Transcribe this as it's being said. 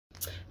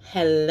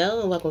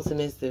Hello and welcome to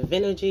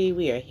Ms.Divinergy.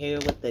 We are here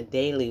with the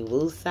daily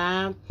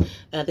Woosah.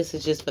 This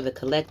is just for the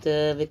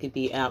collective. It could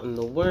be out in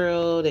the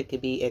world. It could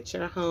be at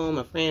your home,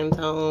 a friend's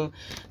home,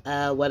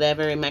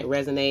 whatever. It might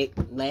resonate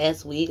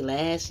last week,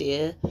 last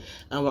year.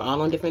 We're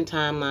all on different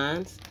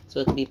timelines. So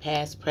it could be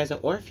past,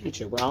 present, or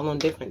future. We're all on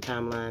different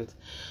timelines.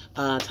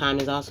 Time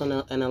is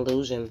also an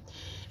illusion.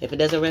 If it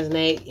doesn't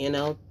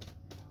resonate,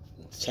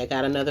 check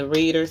out another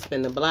reader,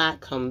 spin the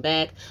block, come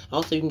back.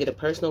 Also, you can get a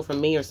personal from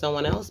me or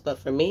someone else. But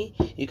for me,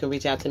 you can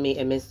reach out to me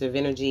at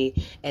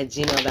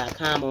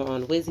Ms.Divinergy@gmail.com or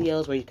on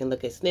Wizios, where you can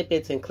look at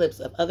snippets and clips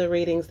of other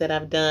readings that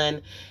I've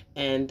done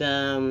and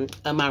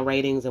my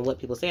ratings and what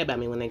people say about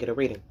me when they get a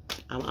reading.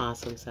 I'm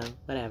awesome, so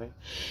whatever.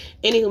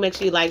 Anywho, make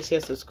sure you like, share,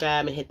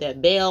 subscribe, and hit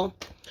that bell.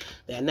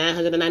 There are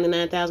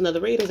 999,000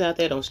 other readers out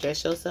there. Don't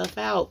stress yourself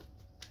out.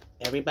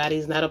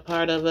 Everybody's not a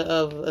part of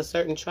a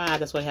certain tribe.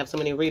 That's why I have so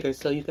many readers,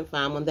 so you can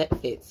find one that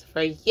fits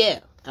for you.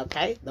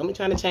 Okay? Don't be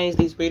trying to change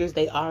these readers.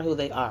 They are who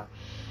they are.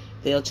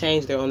 They'll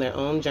change. They're on their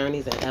own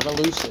journeys and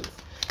evolutions.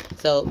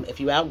 So if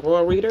you outgrow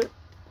a reader,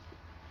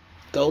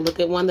 go look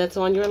at one that's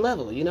on your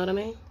level. You know what I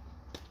mean?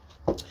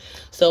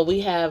 So we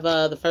have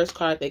the first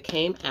card that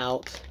came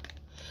out.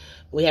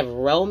 We have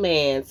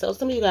romance. So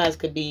some of you guys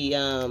could be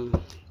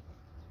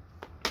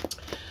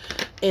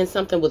in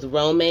something with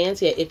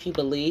romance. Yeah, if you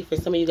believe. For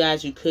some of you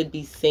guys, you could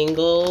be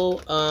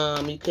single.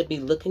 You could be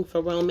looking for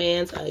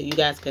romance. You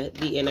guys could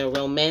be in a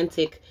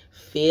romantic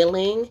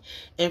feeling.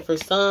 And for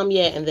some,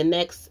 yeah, in the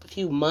next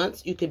few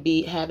months, you could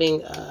be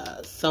having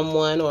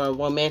someone or a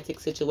romantic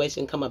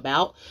situation come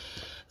about.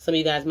 Some of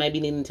you guys might be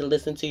needing to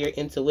listen to your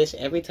intuition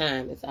every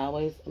time. It's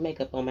always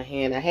makeup on my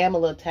hand. I have my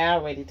little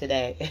towel ready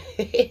today.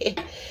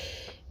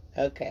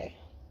 Okay.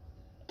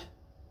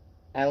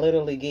 I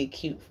literally get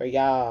cute for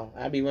y'all.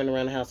 I be running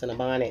around the house in a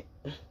bonnet,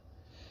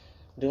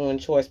 doing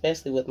chores,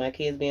 especially with my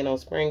kids being on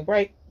spring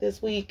break this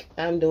week.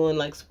 I'm doing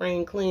like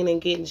spring cleaning,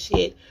 getting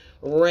shit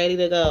ready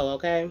to go,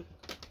 okay?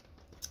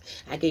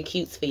 I get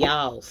cutes for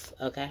y'alls,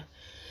 okay?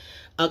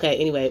 Okay,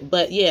 anyway,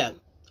 but yeah,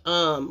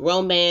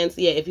 romance,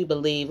 yeah, if you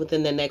believe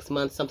within the next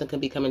month something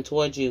could be coming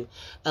towards you.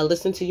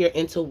 Listen to your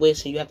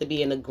intuition. You have to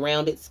be in a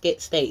grounded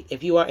state.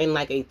 If you are in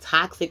like a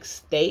toxic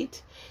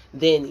state,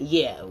 then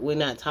yeah, we're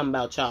not talking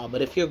about y'all.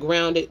 But if you're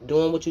grounded,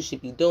 doing what you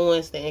should be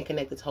doing, staying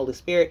connected to Holy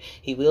Spirit,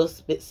 He will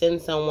send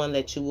someone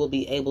that you will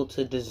be able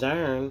to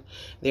discern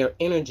their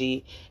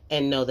energy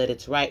and know that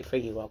it's right for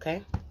you,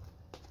 okay?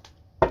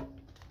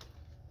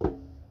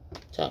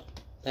 So,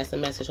 that's the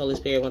message Holy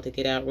Spirit wants to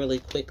get out really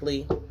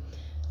quickly.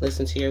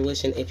 Listen to your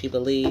wishing if you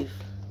believe.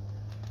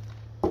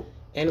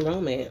 And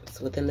romance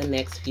within the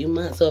next few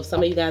months. So if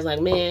some of you guys like,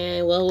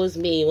 man, woe is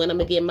me, when I'm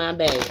going to get my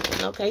bae?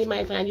 Okay, you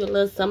might find you a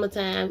little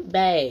summertime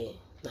bae.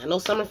 Not no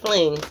summer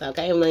flings,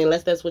 okay? I mean,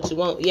 unless that's what you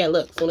want. Yeah,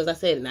 look, as soon as I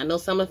said it, not no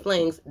summer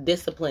flings,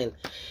 discipline.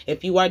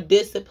 If you are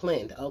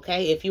disciplined,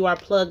 okay? If you are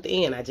plugged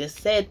in, I just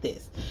said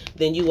this,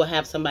 then you will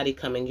have somebody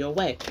coming your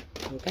way,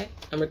 okay?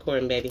 I'm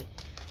recording, baby.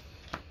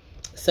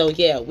 So,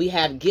 yeah, we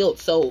have guilt.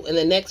 So, in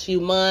the next few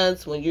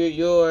months, when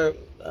you're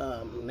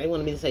they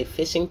wanted me to say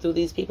fishing through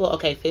these people.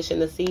 Okay, fish in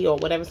the sea or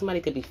whatever. Somebody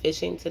could be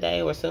fishing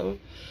today or soon.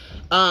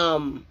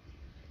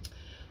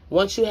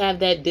 Once you have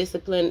that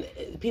discipline,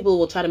 people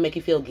will try to make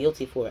you feel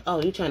guilty for it.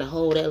 Oh, you trying to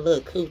hold that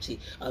little coochie.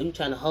 Oh, you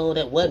trying to hold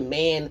that. What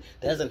man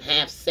doesn't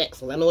have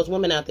sex? Well, I know it's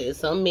women out there. There's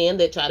some men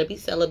that try to be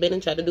celibate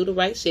and try to do the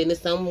right shit. And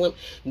there's some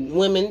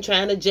women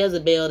trying to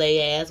Jezebel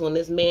their ass when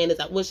this man is,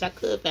 I wish I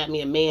could find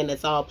me a man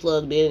that's all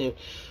plugged in and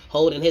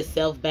holding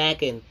himself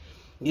back and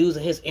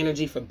using his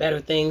energy for better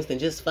things than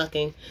just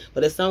fucking.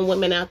 But there's some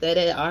women out there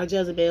that are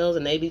Jezebels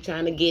and they be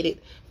trying to get it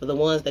for the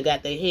ones that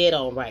got their head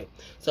on right.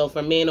 So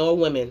for men or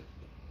women,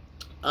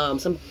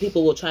 some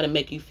people will try to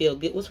make you feel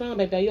good. What's wrong,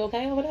 baby? Are you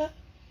okay over there?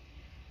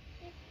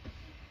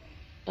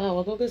 Oh,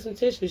 well, go get some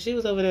tissue. She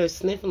was over there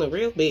sniffling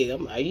real big.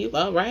 Are you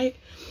all right?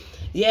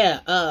 Yeah,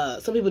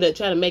 some people that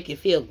try to make you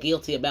feel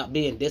guilty about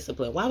being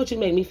disciplined. Why would you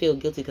make me feel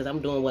guilty? Because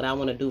I'm doing what I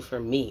want to do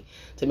for me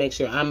to make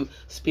sure I'm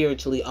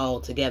spiritually all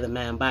together,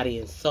 mind, body,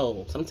 and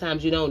soul.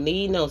 Sometimes you don't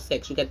need no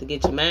sex. You got to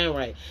get your mind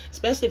right,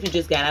 especially if you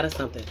just got out of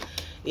something.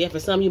 Yeah, for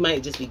some, you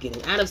might just be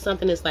getting out of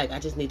something. It's like, I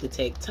just need to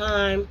take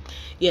time.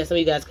 Yeah, some of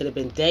you guys could have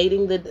been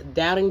doubting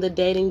the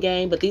dating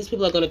game, but these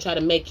people are going to try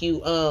to make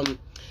you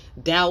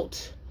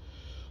doubt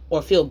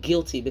or feel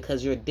guilty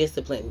because you're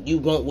disciplined. You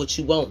want what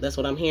you want. That's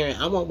what I'm hearing.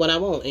 I want what I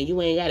want, and you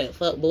ain't got it.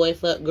 Fuck boy,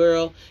 fuck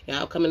girl.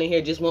 Y'all coming in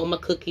here just want my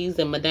cookies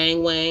and my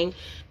dang wang.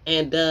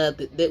 And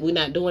we're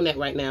not doing that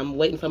right now. I'm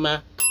waiting for my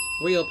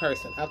real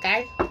person,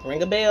 okay?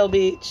 Ring a bell,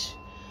 bitch.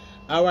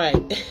 All right.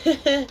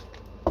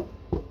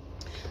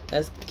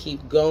 Let's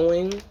keep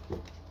going.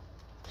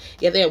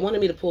 Yeah, they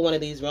wanted me to pull one of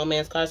these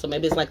romance cards, so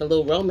maybe it's like a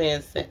little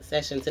romance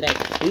session today.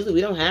 Usually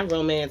we don't have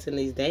romance in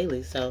these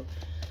dailies, so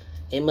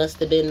it must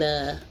have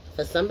been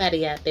for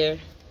somebody out there.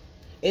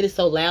 It is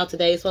so loud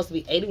today. It's supposed to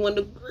be 81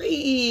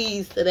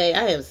 degrees today.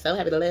 I am so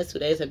happy. The last 2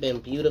 days have been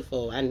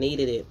beautiful. I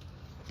needed it.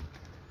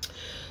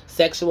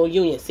 Sexual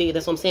union. See,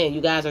 that's what I'm saying.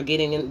 You guys are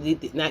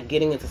not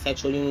getting into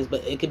sexual unions,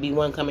 but it could be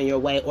one coming your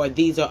way, or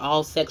these are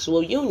all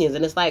sexual unions.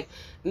 And it's like,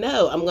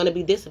 no, I'm going to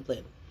be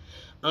disciplined.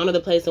 Honor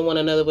the place in one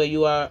another where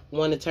you are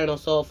one eternal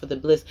soul for the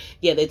bliss.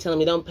 Yeah, they're telling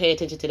me don't pay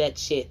attention to that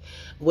shit.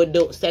 We're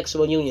doing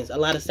sexual unions. A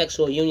lot of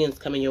sexual unions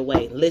coming your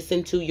way.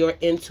 Listen to your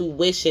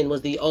intuition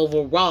was the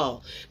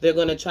overall. They're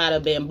going to try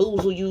to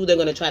bamboozle you. They're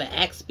going to try to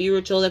act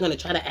spiritual. They're going to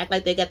try to act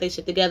like they got their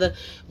shit together.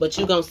 But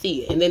you're going to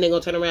see it. And then they're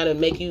going to turn around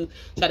and make you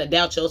try to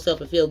doubt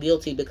yourself and feel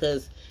guilty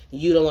because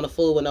you don't want to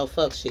fool with no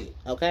fuck shit.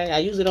 Okay? I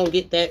usually don't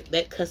get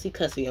that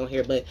cussy on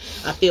here, but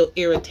I feel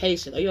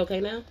irritation. Are you okay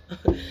now?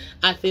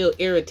 I feel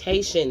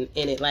irritation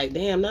in it. Like,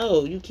 damn,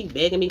 no, you keep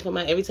begging me for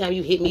every time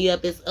you hit me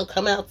up, it's, oh,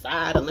 come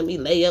outside and let me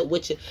lay up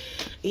with you.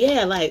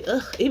 Yeah, like,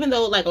 ugh. Even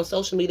though, like, on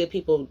social media,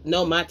 people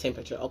know my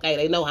temperature, okay?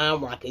 They know how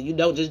I'm rocking. You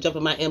don't just jump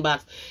in my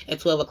inbox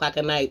at 12 o'clock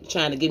at night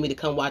trying to get me to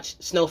come watch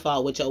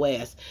snowfall with your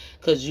ass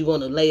because you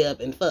want to lay up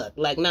and fuck.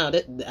 Like, no,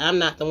 I'm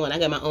not the one. I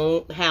got my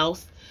own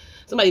house.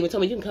 Somebody even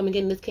told me, you can come and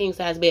get in this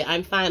king-size bed.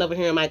 I'm fine over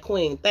here in my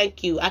queen.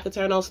 Thank you. I could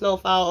turn on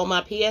Snowfall on my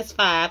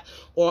PS5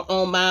 or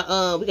on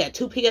my, we got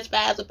 2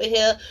 PS5s up in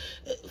here,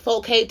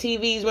 4K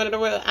TVs running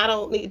around. I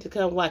don't need to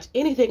come watch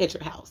anything at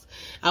your house.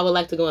 I would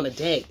like to go on a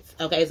date.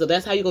 Okay, so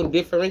that's how you're going to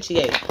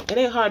differentiate. It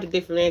ain't hard to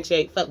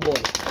differentiate fuck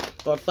boys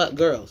or fuck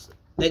girls.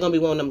 They're going to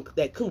be wanting them,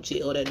 that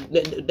coochie or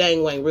that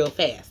dang wang real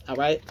fast, all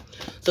right?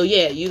 So,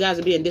 yeah, you guys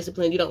are being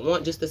disciplined. You don't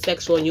want just the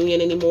sexual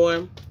union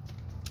anymore.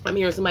 I'm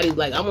hearing somebody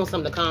like, I want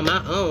something to call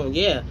my own.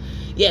 Yeah.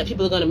 Yeah,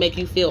 people are going to make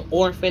you feel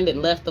orphaned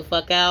and left the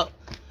fuck out.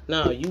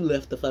 No, you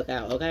left the fuck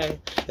out, okay?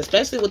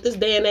 Especially with this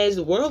day and age,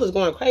 the world is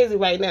going crazy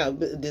right now.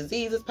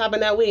 Diseases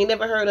popping out we ain't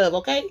never heard of,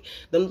 okay?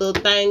 Them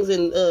little things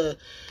and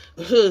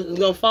going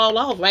to fall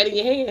off right in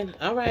your hand.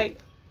 All right.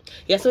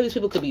 Yeah, some of these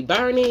people could be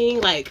burning.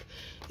 Like,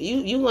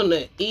 you want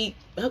to eat.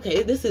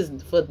 Okay, this is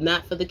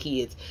not for the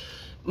kids.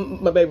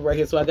 My baby right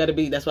here, so I got to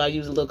be, that's why I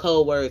use a little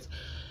code words.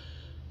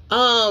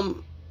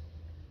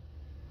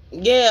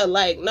 Yeah,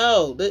 like,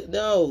 no,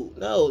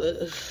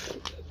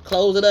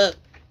 close it up,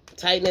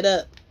 tighten it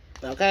up,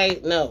 okay,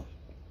 no.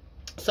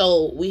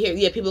 So, we hear,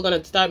 yeah, people are going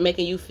to start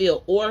making you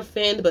feel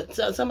orphaned, but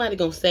somebody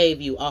going to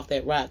save you off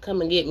that rock.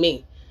 Come and get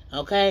me,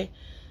 okay?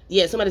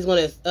 Yeah, somebody's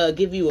going to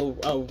give you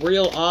a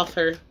real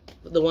offer,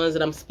 the ones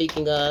that I'm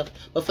speaking of.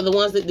 But for the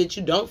ones that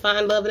you don't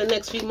find love in the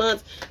next few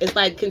months, it's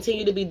like,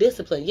 continue to be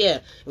disciplined. Yeah,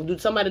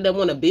 somebody that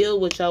want to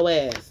build with your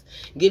ass.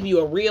 Give you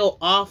a real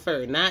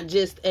offer, not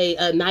just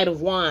a Knight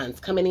of Wands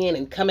coming in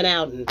and coming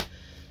out. And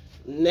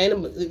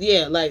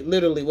yeah, like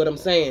literally what I'm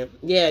saying.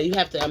 Yeah, you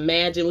have to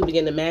imagine. We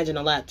begin to imagine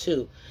a lot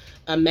too.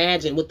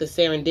 Imagine with the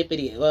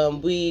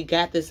serendipity. We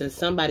got this in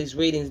somebody's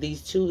readings,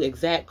 these 2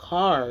 exact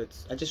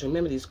cards. I just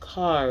remember these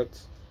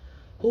cards.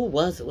 Who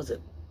was it? Was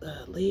it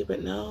Libra?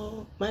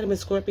 No. Might have been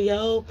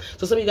Scorpio.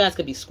 So some of you guys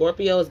could be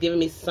Scorpio. It's giving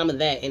me some of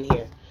that in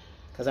here.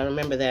 Because I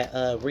remember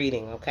that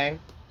reading, okay?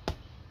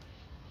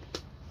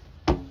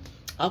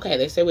 Okay,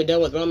 they say we're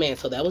done with romance.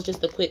 So that was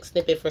just a quick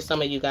snippet for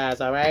some of you guys,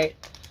 all right?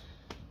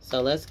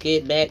 So let's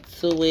get back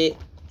to it.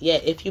 Yeah,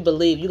 if you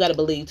believe, you got to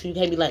believe too. You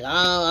can't be like, oh,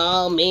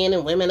 all men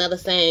and women are the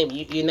same.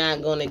 You're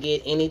not going to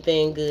get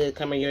anything good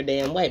coming your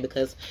damn way.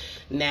 Because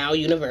now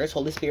universe,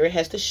 Holy Spirit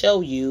has to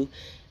show you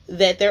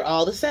that they're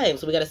all the same.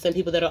 So we got to send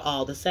people that are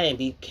all the same.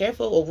 Be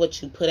careful of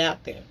what you put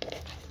out there.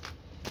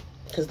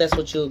 Because that's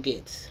what you'll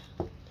get.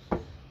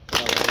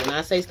 When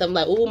I say stuff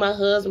like, ooh, my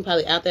husband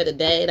probably out there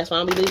today. That's why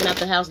I'm be leaving out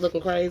the house looking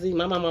crazy.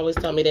 My mom always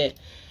told me that.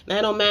 Now,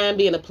 I don't mind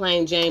being a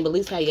plain Jane, but at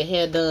least have your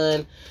hair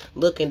done,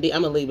 looking deep.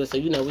 I'm a Libra, so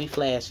you know we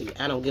flashy.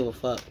 I don't give a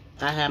fuck.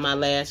 I have my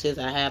lashes.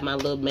 I have my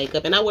little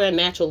makeup. And I wear a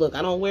natural look.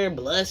 I don't wear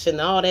blush and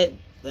all that.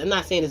 I'm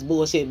not saying it's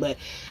bullshit, but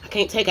I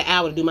can't take an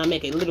hour to do my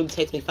makeup. It literally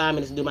takes me 5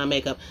 minutes to do my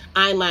makeup.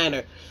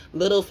 Eyeliner,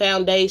 little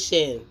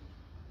foundation.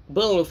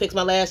 Boom, fix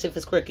my lash if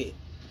it's crooked.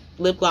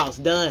 Lip gloss,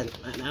 done.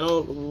 I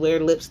don't wear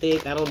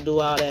lipstick. I don't do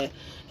all that.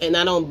 And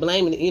I don't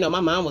blame it. You know, my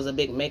mom was a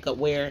big makeup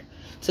wearer.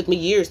 Took me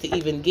years to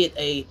even get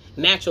a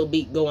natural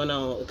beat going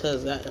on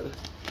because I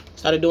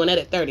started doing that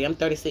at 30. I'm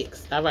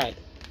 36. All right.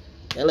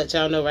 I'll let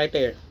y'all know right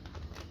there.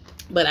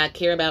 But I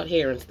care about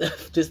hair and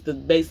stuff. Just the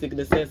basic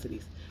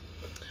necessities.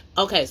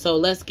 Okay, so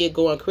let's get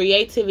going.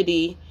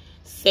 Creativity,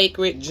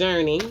 sacred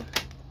journey.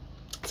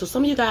 So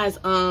some of you guys,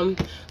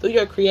 through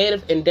your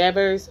creative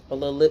endeavors, a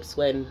little lip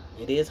sweating.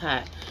 It is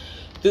hot.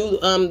 Through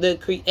the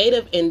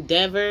creative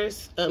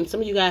endeavors,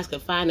 some of you guys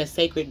could find a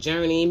sacred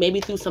journey,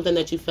 maybe through something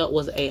that you felt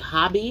was a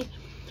hobby.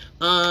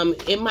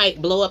 It might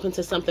blow up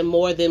into something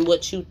more than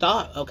what you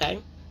thought, okay?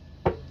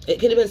 It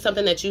could have been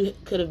something that you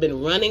could have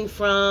been running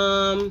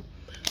from.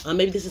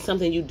 Maybe this is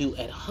something you do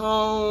at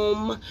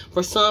home.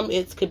 For some,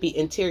 it could be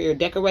interior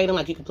decorating,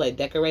 like you could play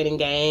decorating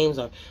games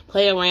or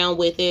play around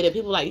with it. And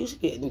people are like, you should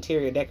be an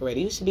interior decorator.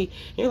 You should be,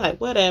 you're like,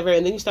 whatever.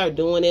 And then you start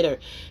doing it or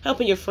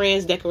helping your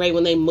friends decorate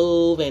when they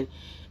move. And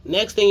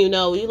next thing you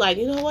know, you're like,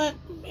 you know what?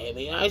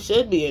 Maybe I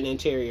should be an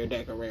interior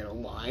decorator.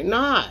 Why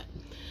not?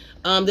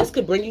 This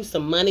could bring you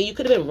some money. You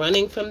could have been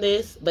running from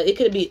this, but it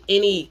could be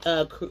any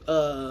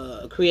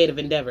creative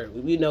endeavor.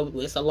 You know,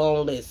 it's a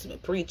long list: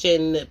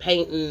 preaching,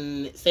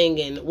 painting,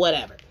 singing,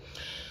 whatever.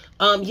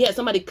 Yeah,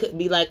 somebody could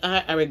be like,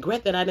 I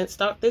regret that I didn't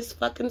start this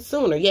fucking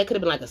sooner. Yeah, it could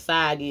have been like a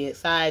side gig,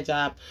 side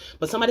job,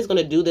 but somebody's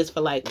gonna do this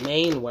for like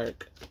main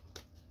work.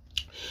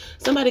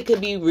 Somebody could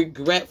be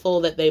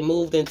regretful that they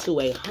moved into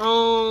a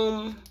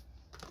home.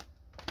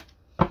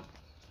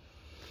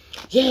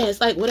 Yeah, it's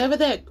like whatever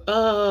that,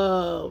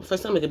 for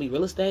some it could be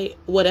real estate.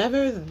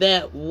 Whatever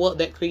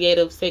that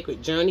creative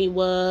sacred journey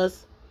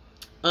was,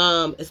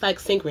 it's like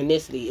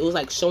synchronicity. It was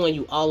like showing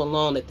you all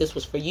along that this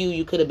was for you.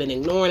 You could have been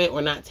ignoring it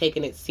or not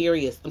taking it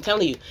serious. I'm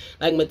telling you,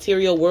 like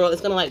material world,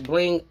 it's going to like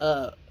bring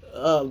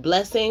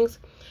blessings.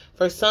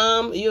 For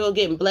some, you're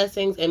getting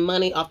blessings and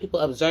money off people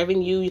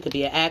observing you. You could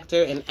be an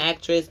actor, an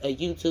actress, a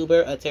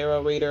YouTuber, a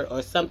tarot reader,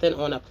 or something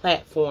on a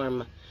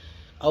platform.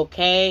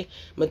 Okay,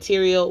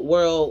 material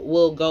world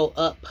will go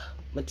up.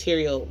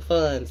 Material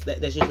funds,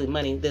 that's usually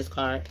money. This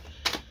card,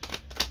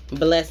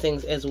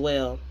 blessings as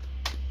well.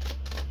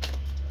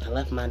 I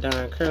left my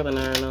darn curling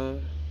iron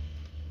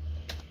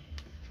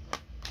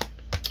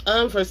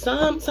on. For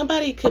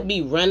somebody could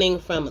be running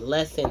from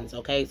lessons.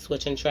 Okay,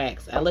 switching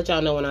tracks. I'll let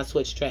y'all know when I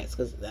switch tracks,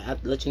 because I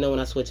let you know when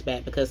I switch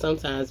back, because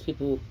sometimes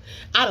people,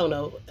 I don't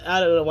know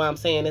why I'm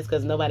saying this,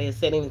 because nobody has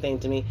said anything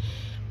to me.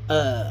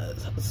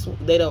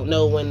 They don't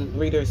know when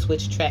readers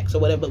switch tracks or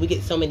whatever, but we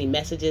get so many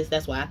messages.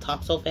 That's why I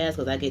talk so fast,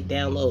 because I get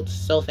downloads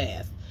so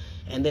fast,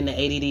 and then the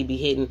ADD be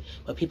hitting.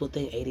 But people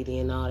think ADD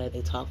and all that,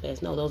 they talk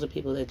fast. No, those are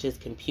people that just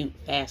compute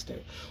faster,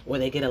 or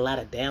they get a lot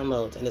of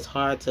downloads, and it's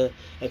hard to,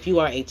 if you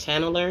are a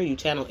channeler, you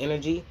channel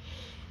energy,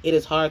 it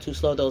is hard to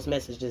slow those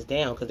messages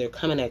down, because they're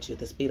coming at you at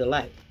the speed of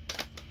light.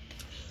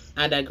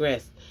 I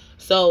digress.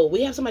 So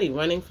we have somebody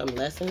running from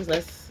lessons.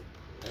 Let's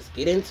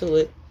get into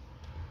it.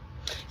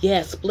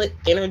 Yeah, split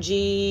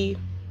energy.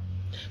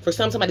 For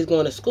somebody's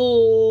going to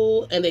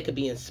school, and they could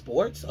be in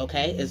sports,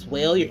 okay, as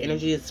well. Your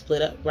energy is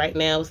split up right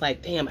now. It's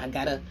like, damn, I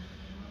gotta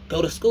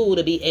go to school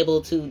to be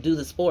able to do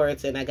the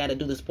sports, and I gotta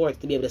do the sports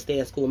to be able to stay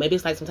in school. Maybe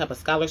it's like some type of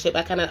scholarship.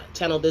 I kind of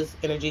channeled this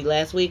energy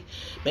last week.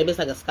 Maybe it's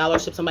like a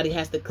scholarship somebody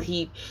has to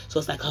keep. So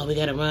it's like, oh, we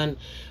gotta run.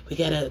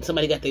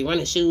 Somebody got their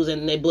running shoes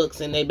and their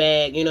books and their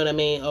bag, you know what I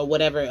mean? Or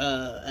whatever,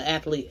 an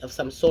athlete of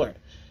some sort.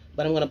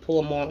 But I'm gonna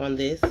pull more on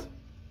this.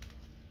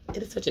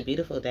 It is such a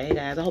beautiful day,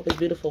 guys. I hope it's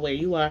beautiful where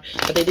you are.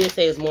 But they did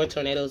say there's more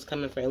tornadoes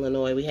coming for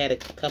Illinois. We had a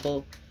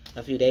couple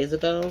a few days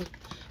ago.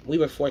 We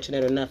were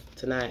fortunate enough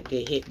to not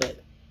get hit,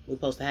 but we're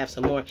supposed to have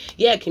some more.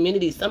 Yeah,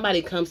 community.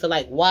 Somebody comes to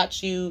like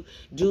watch you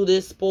do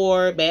this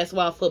sport,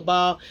 basketball,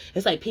 football.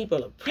 It's like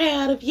people are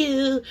proud of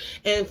you.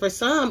 And for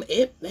some,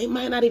 they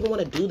might not even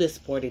want to do this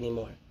sport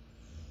anymore.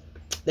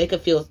 They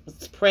could feel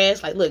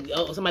pressed, like, look,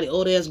 somebody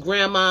old as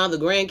grandma, the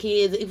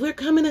grandkids. If we're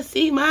coming to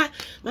see my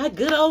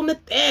good old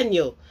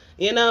Nathaniel.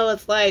 You know,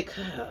 it's like,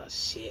 oh,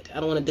 shit. I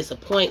don't want to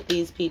disappoint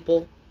these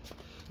people.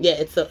 Yeah,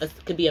 it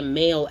could be a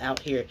male out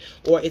here.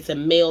 Or it's a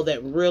male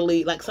that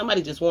really, like,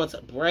 somebody just wants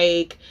a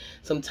break.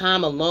 Some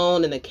time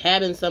alone in a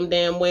cabin some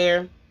damn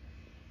where.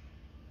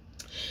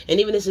 And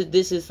even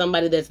this is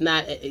somebody that's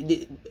not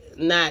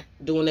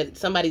doing it.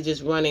 Somebody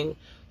just running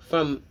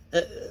from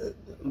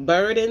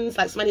burdens.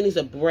 Like, somebody needs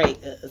a break.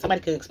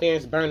 Somebody can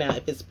experience burnout.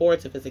 If it's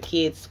sports, if it's a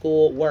kid,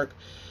 school, work,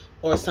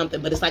 or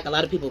something. But it's like a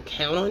lot of people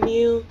count on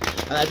you.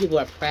 A lot of people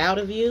are proud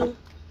of you.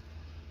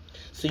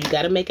 So you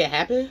got to make it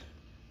happen.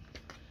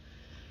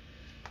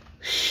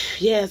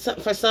 Yeah,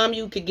 for some,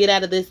 you could get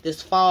out of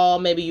this fall.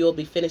 Maybe you'll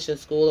be finishing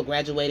school or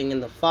graduating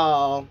in the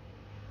fall.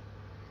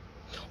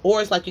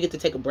 Or it's like you get to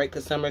take a break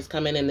because summer's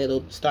coming and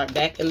it'll start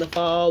back in the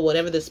fall.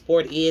 Whatever the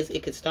sport is,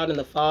 it could start in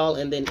the fall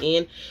and then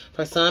end.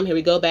 For some, here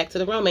we go back to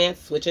the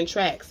romance, switching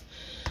tracks.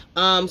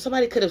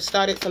 Somebody could have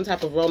started some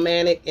type of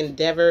romantic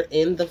endeavor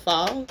in the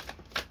fall.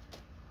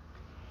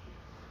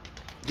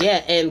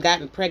 Yeah, and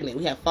gotten pregnant.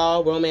 We have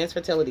fall, romance,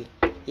 fertility.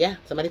 Yeah,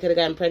 somebody could have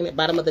gotten pregnant.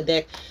 Bottom of the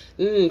deck.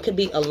 Could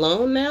be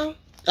alone now.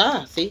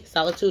 See,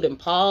 solitude and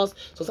pause.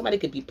 So somebody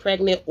could be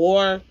pregnant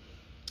or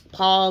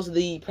pause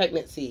the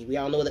pregnancy. We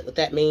all know what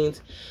that means.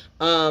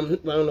 I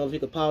don't know if you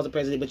could pause the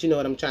pregnancy, but you know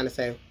what I'm trying to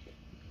say.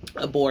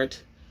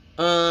 Abort.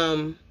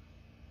 But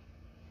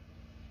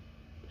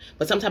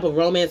some type of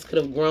romance could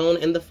have grown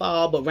in the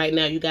fall. But right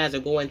now you guys are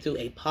going through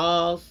a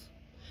pause,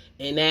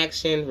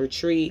 inaction,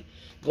 retreat,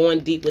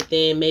 going deep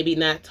within, maybe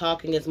not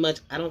talking as much.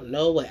 I don't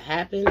know what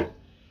happened,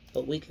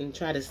 but we can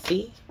try to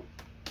see.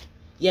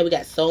 Yeah, we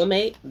got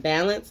soulmate,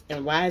 balance,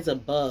 and rise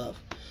above.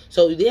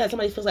 So, yeah,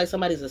 somebody feels like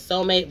somebody's a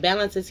soulmate.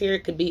 Balance is here.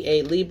 It could be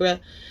a Libra.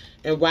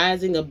 And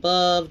rising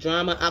above,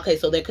 drama. Okay,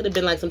 so there could have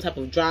been like some type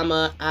of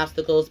drama,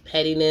 obstacles,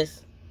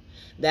 pettiness.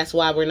 That's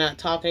why we're not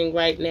talking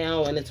right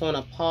now, and it's on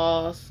a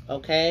pause,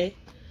 okay?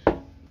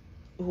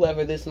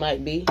 Whoever this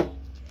might be.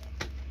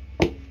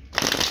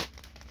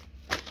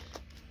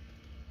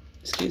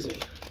 Excuse me.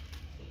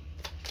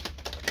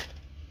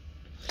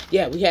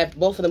 Yeah, we have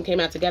both of them came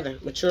out together.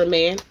 Mature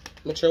man,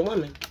 mature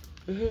woman.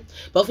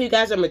 Both of you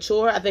guys are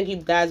mature. I think you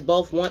guys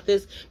both want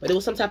this, but it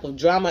was some type of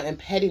drama and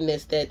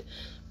pettiness that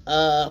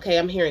Okay,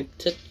 I'm hearing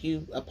took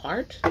you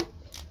apart.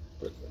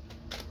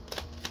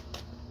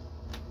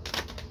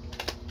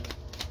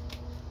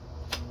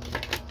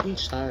 I'm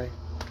sorry.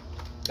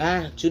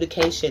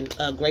 Adjudication,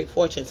 great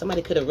fortune.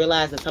 Somebody could have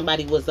realized that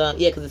somebody was, yeah,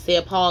 because it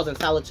said pause and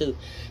solitude.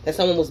 That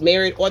someone was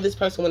married, or this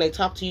person, when they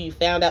talked to you, you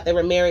found out they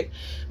were married,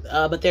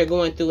 but they're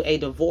going through a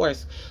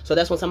divorce. So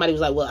that's when somebody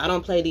was like, well, I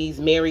don't play these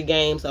married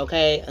games,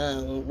 okay?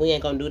 We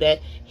ain't going to do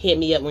that. Hit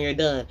me up when you're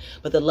done.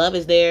 But the love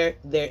is there.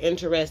 They're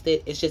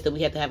interested. It's just that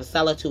we have to have a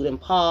solitude and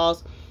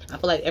pause. I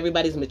feel like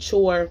everybody's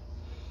mature.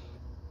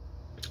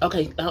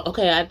 Okay,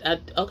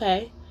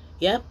 okay.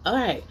 Yep, all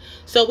right.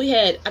 So we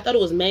had, I thought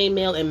it was main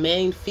male and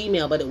main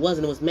female, but it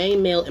wasn't. It was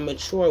main male and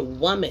mature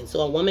woman. So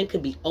a woman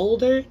could be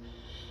older.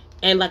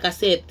 And like I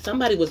said,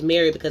 somebody was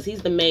married because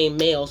he's the main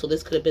male. So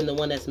this could have been the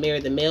one that's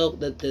married. The male,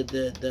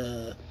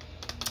 the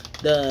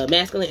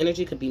masculine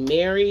energy could be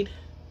married.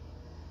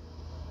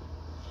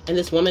 And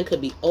this woman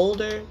could be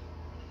older.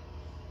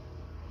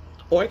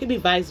 Or it could be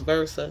vice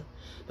versa.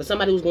 But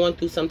somebody was going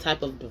through some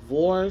type of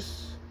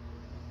divorce.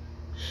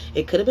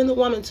 It could have been the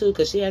woman too,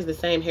 because she has the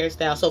same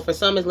hairstyle. So for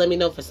some, let me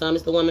know. For some,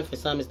 it's the woman. For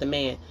some, it's the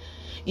man.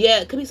 Yeah,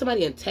 it could be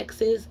somebody in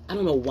Texas. I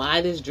don't know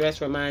why this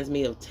dress reminds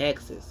me of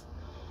Texas.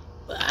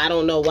 I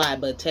don't know why,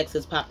 but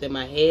Texas popped in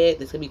my head.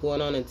 This could be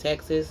going on in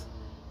Texas.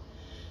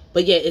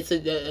 But yeah, it's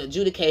a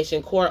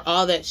adjudication, court,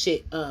 all that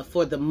shit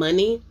for the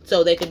money.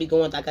 So they could be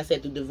going, like I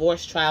said, through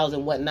divorce trials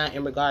and whatnot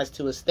in regards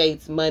to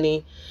estates,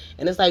 money.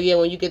 And it's like, yeah,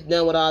 when you get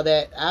done with all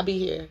that, I'll be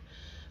here.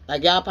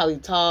 Like, y'all probably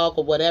talk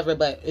or whatever,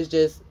 but it's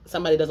just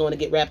somebody doesn't want to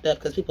get wrapped up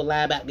because people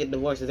lie about getting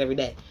divorces every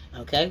day.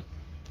 Okay?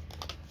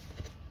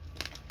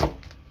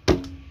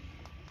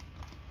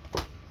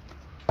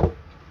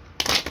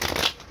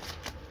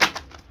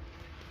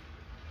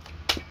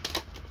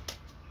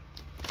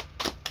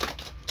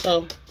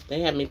 So, they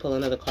had me pull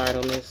another card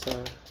on this.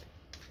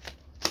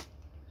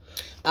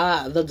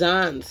 The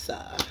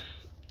Danza.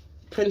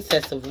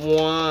 Princess of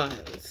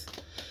Wands.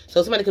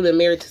 So somebody could have been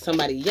married to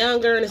somebody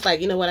younger, and it's like,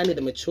 you know what, I need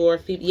a mature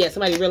female. Yeah,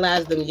 somebody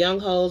realized them young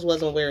hoes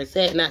wasn't where it's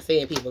at. Not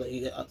saying people,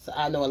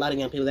 I know a lot of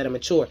young people that are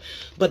mature.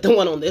 But the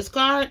one on this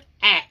card,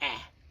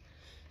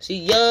 she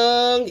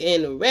young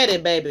and ready,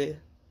 baby.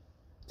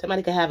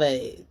 Somebody could have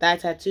a thigh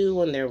tattoo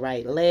on their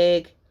right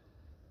leg.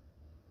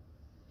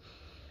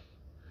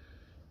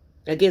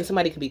 Again,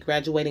 somebody could be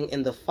graduating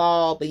in the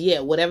fall. But yeah,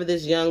 whatever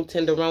this young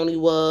tenderoni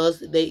was,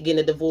 they getting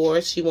a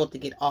divorce. She wants to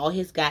get all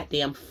his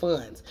goddamn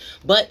funds.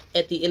 But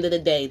at the end of the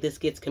day, this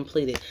gets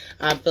completed.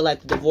 I feel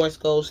like the divorce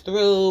goes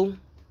through.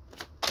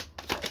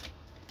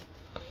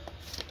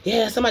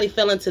 Yeah, somebody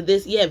fell into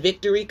this. Yeah,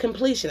 victory,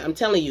 completion. I'm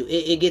telling you,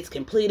 it gets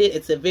completed.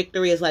 It's a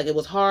victory. It's like it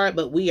was hard,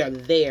 but we are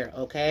there,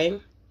 okay?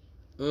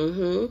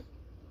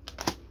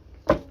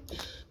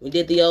 We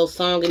did the old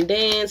song and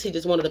dance. He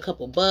just wanted a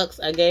couple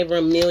bucks. I gave her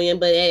 $1 million,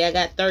 but hey, I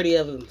got 30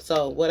 of them.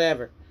 So,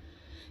 whatever.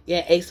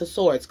 Yeah, Ace of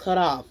Swords, cut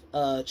off.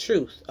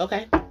 Truth.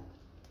 Okay.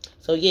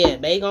 So, yeah,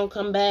 they gonna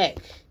come back.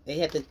 They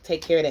had to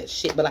take care of that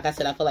shit. But like I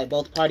said, I feel like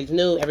both parties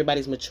knew.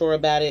 Everybody's mature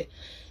about it.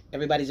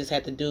 Everybody just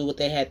had to do what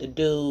they had to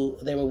do.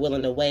 They were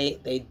willing to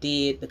wait. They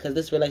did, because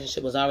this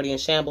relationship was already in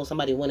shambles.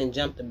 Somebody went and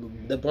jumped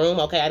the broom.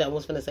 Okay, I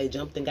was going to say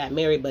jumped and got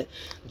married, but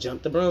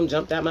jumped the broom,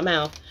 jumped out my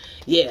mouth.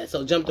 Yeah,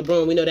 so jumped the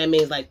broom. We know that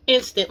means like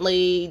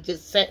instantly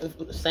just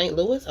St.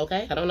 Louis.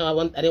 Okay, I don't know.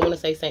 I didn't want to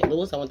say St.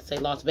 Louis. I want to say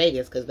Las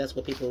Vegas, because that's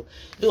what people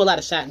do, a lot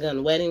of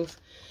shotgun weddings.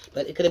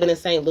 But it could have been in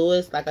St.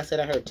 Louis. Like I said,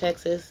 I heard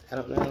Texas. I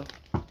don't know.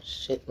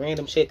 Shit,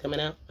 random shit coming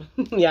out.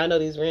 Y'all know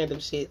these random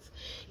shits.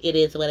 It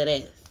is what it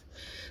is.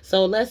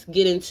 So let's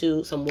get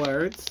into some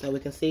words so we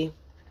can see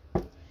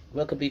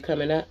what could be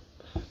coming up.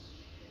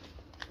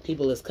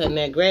 People is cutting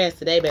that grass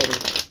today, baby.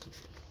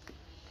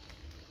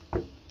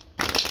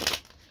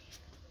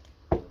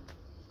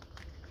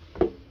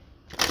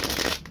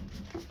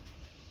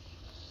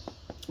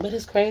 But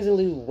it's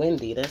crazily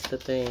windy. That's the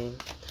thing.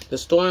 The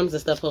storms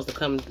and stuff supposed to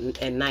come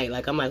at night.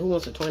 Like, I'm like, who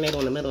wants a tornado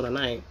in the middle of the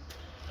night?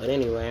 But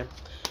anyway.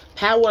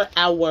 Power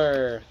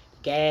Hour.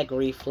 Gag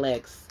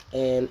Reflex.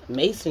 And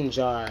Mason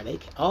Jar. They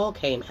all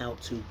came out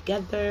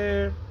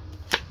together.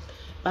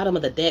 Bottom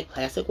of the deck.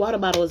 Plastic water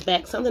bottle is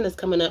back. Something that's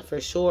coming up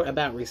for sure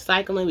about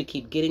recycling. We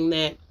keep getting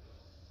that.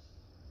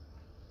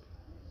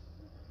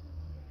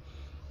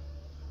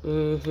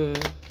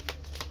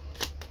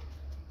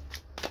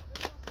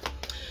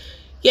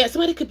 Yeah,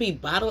 somebody could be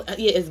bottle.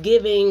 Yeah, it's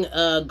giving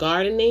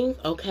gardening.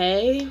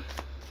 Okay.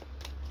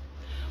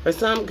 Or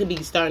some could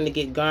be starting to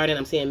get garden.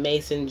 I'm seeing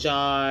mason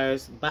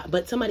jars.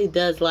 But somebody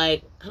does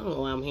like, I don't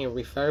know why I'm hearing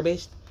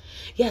refurbished.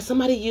 Yeah,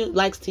 somebody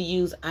likes to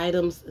use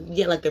items.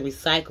 Yeah, like the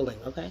recycling,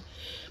 okay?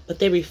 But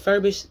they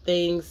refurbish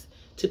things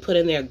to put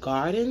in their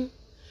garden.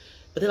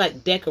 But they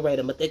like decorate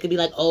them. But they could be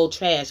like old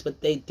trash.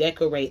 But they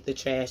decorate the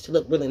trash to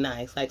look really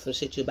nice. Like some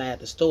shit you buy at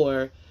the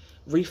store.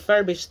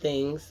 Refurbish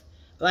things.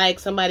 Like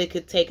somebody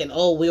could take an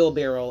old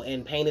wheelbarrow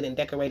and paint it and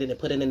decorate it and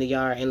put it in the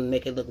yard and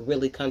make it look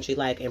really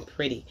country-like and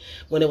pretty.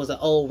 When it was an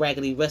old,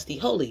 raggedy, rusty,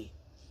 holy,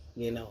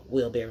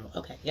 wheelbarrow.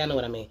 Okay, y'all know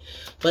what I mean.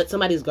 But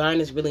somebody's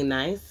garden is really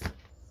nice.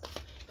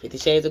 50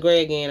 Shades of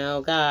Grey again.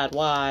 Oh, God,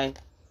 why?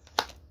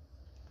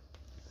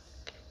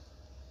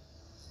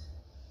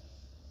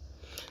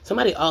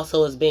 Somebody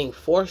also is being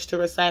forced to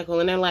recycle,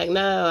 and they're like,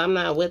 no, I'm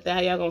not with that. How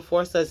y'all gonna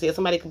force us? Yeah,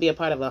 somebody could be a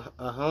part of a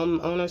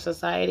homeowner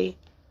society.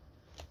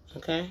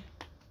 Okay.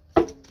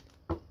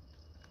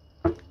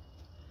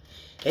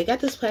 They got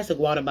this plastic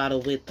water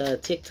bottle with the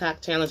TikTok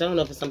challenge. I don't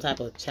know if it's some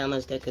type of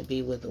challenge that could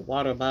be with the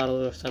water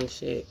bottle or some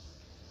shit.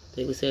 I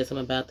think we said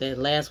something about that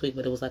last week,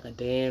 but it was like a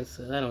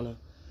dance. I don't know.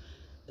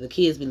 The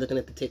kids be looking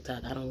at the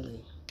TikTok. I don't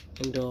really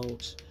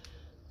indulge.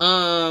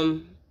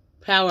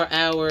 Power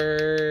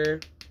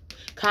hour.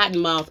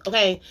 Cottonmouth.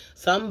 Okay,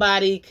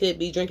 somebody could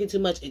be drinking too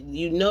much.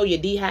 You know you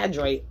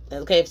dehydrate.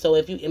 Okay, so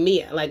if you,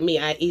 like me,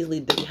 I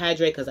easily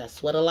dehydrate because I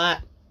sweat a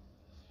lot.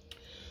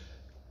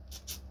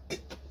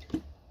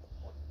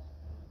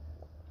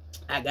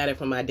 I got it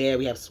from my dad.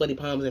 We have sweaty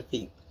palms and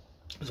feet.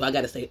 So I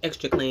got to stay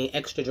extra clean,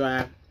 extra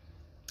dry.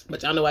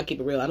 But y'all know I keep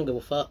it real. I don't give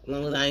a fuck. As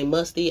long as I ain't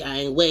musty, I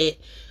ain't wet.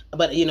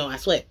 But, you know, I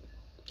sweat.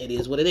 It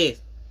is what it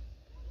is.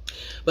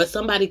 But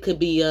somebody could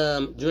be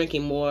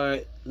drinking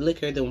more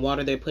liquor than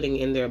water they're putting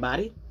in their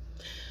body.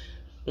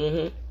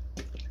 Somebody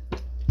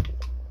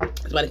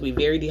could be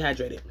very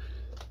dehydrated.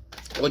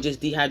 Or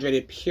just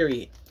dehydrated,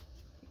 period.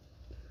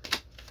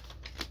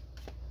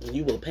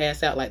 You will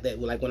pass out like that.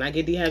 Like when I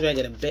get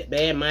dehydrated, I get a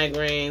bad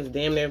migraines,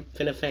 damn near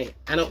finna faint.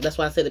 That's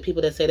why I say the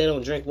people that say they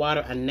don't drink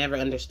water, I never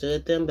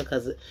understood them,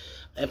 because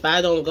if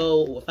I don't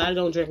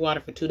drink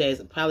water for 2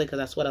 days, probably because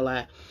I sweat a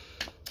lot,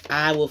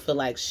 I will feel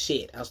like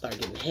shit. I'll start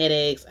getting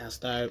headaches. I'll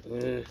start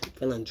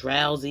feeling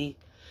drowsy.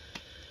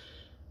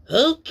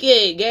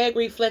 Okay, gag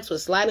reflex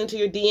with sliding into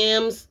your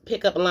DMs,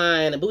 pickup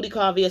line, a booty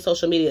call via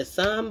social media.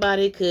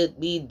 Somebody could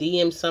be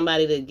DM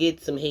somebody to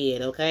get some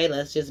head, okay?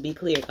 Let's just be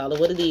clear. Call it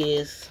what it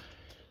is.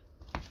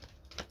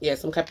 Yeah,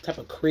 some type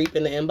of creep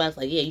in the inbox,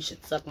 like, yeah, you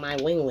should suck my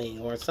wing,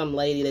 or some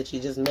lady that you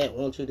just met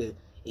wants you to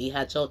eat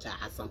hot chocha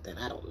or something.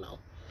 I don't know.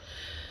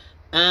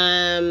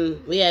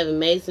 We have a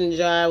mason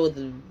jar with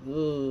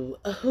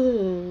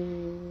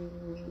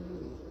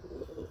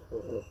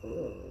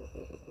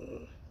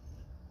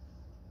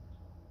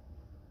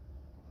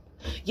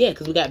yeah,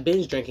 because we got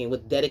binge drinking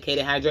with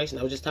dedicated hydration.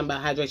 I was just talking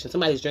about hydration.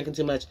 Somebody's drinking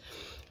too much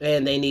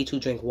and they need to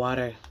drink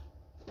water.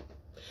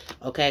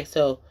 Okay,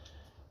 so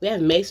we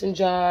have mason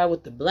jar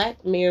with the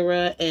black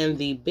mirror and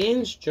the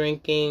binge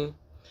drinking.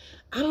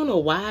 I don't know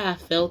why I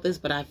felt this,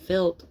 but I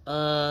felt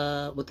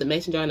with the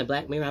mason jar and the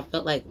black mirror, I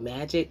felt like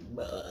magic.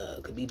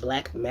 Could be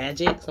black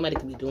magic. Somebody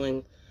could be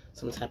doing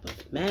some type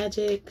of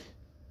magic.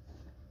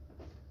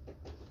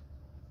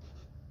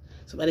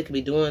 Somebody could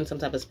be doing some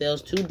type of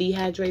spells to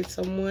dehydrate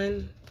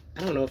someone.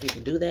 I don't know if you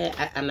can do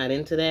that. I'm not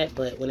into that,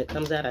 but when it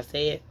comes out, I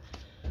say it.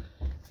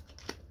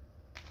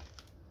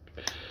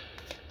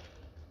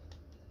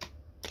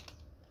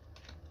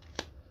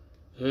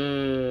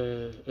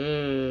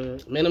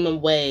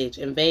 Minimum wage,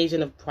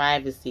 invasion of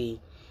privacy.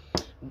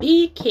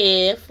 Be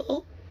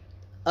careful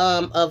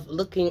of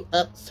looking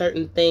up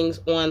certain things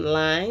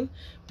online.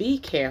 Be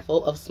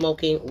careful of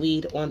smoking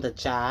weed on the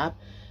job.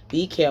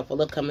 Be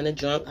careful of coming to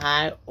drunk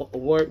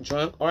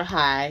or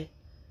high,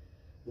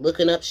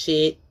 looking up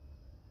shit.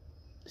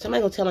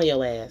 Somebody gonna tell on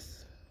your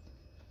ass.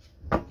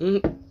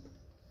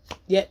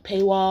 Yet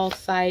paywall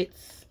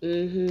sites.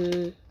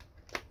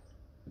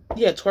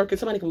 Yeah, twerking.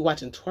 Somebody could be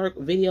watching twerk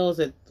videos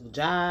at the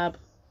job.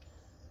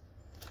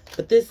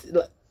 But this,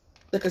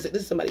 like I said,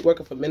 this is somebody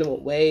working for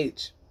minimum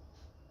wage.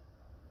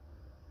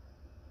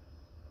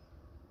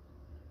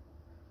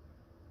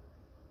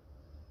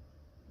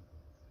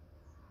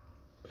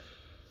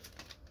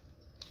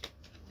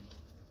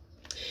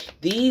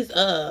 These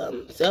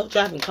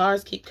self-driving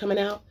cars keep coming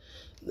out.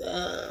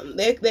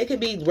 They could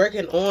be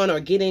working on or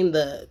getting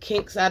the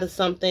kinks out of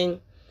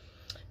something.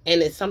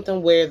 And it's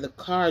something where the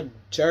car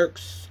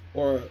jerks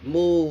or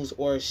moves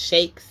or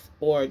shakes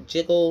or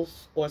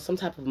jiggles or some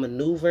type of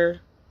maneuver.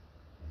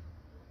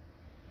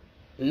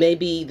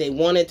 Maybe they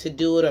wanted to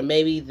do it, or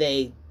maybe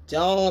they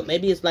don't.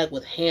 Maybe it's like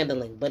with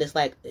handling, but it's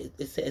like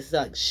it's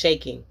like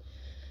shaking.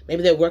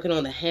 Maybe they're working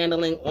on the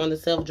handling on the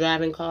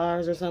self-driving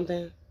cars or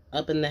something,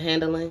 up in the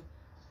handling.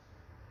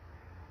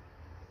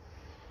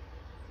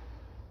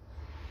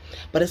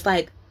 But it's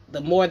like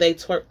the more they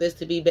twerk this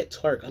to be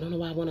twerk. I don't know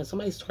why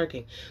somebody's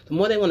twerking. The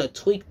more they want to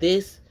tweak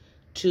this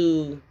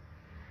to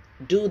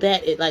do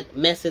that, it like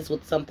messes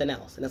with something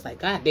else. And it's like,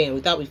 God damn,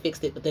 we thought we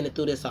fixed it, but then it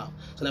threw this off.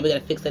 So now we got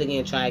to fix it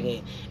again, try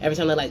again. Every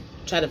time they like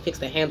try to fix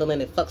the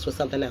handling, it fucks with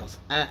something else.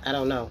 I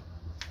don't know.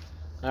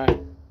 All right.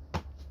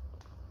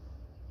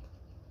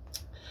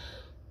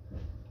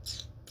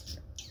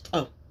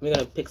 Oh, we're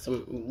going to pick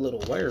some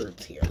little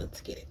words here. Let's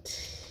get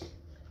it.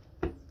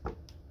 A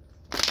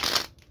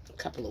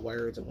couple of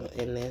words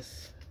in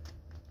this.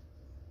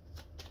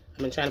 I've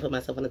been trying to put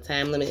myself on a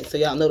time limit, so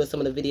y'all notice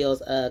some of the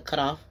videos cut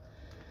off.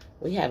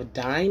 We have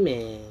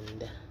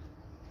diamond.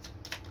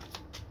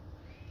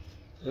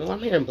 Oh, I'm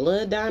hearing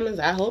blood diamonds.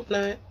 I hope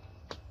not.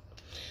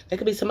 There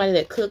could be somebody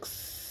that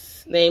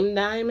cooks named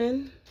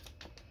Diamond.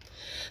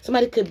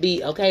 Somebody could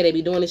be, okay, they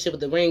be doing this shit with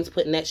the rings,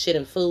 putting that shit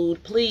in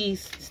food.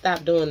 Please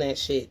stop doing that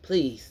shit.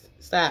 Please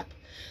stop.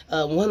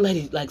 One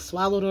lady like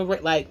swallowed her,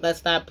 like, let's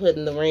stop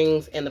putting the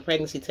rings and the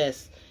pregnancy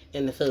tests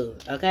in the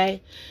food,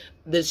 okay?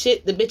 The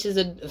shit the bitches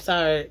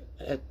are,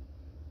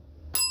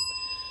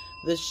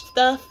 the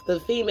stuff the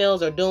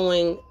females are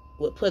doing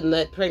with putting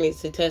that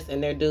pregnancy test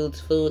in their dude's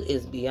food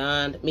is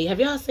beyond me. Have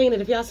y'all seen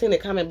it? If y'all seen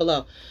it, comment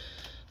below.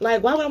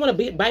 Like, why would I want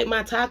to bite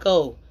my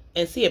taco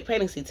and see a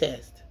pregnancy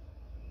test?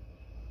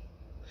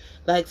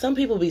 Like, some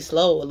people be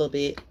slow a little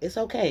bit. It's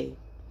okay.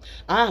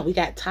 We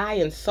got tie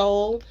and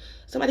soul.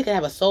 Somebody could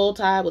have a soul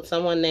tie with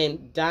someone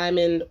named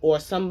Diamond, or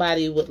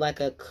somebody with like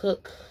a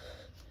cook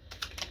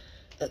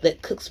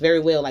that cooks very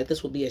well. Like,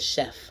 this would be a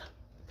chef.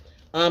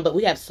 But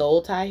we have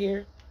soul tie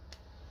here.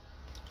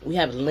 We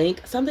have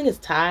link. Something is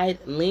tied,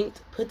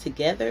 linked, put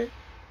together.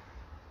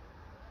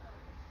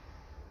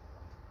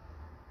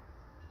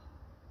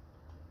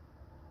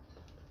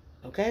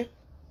 Okay.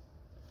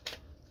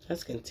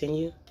 Let's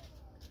continue.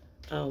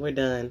 Oh, we're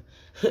done.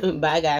 Bye, guys.